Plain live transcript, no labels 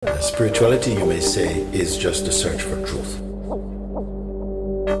Spirituality, you may say, is just the search for truth.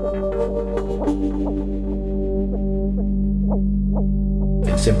 In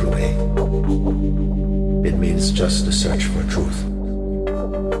a simple way, it means just the search for truth.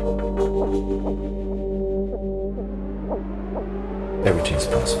 Everything is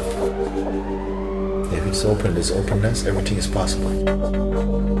possible. If it's open, there's openness, everything is possible.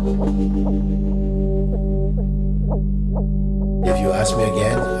 If you ask me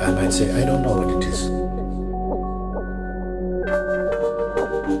again, I might say, I don't know what it is.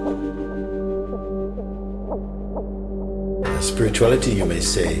 Spirituality, you may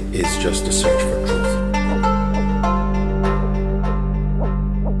say, is just the search for truth.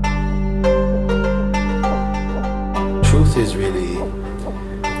 Truth is really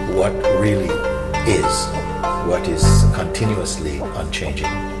what really is, what is continuously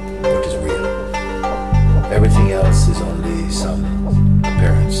unchanging, what is real. Everything else is only some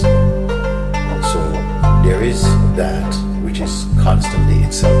appearance. So there is that which is constantly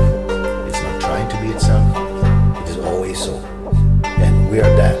itself. It's not trying to be itself, it is always so. And we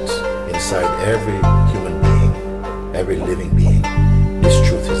are that inside every human being, every living being.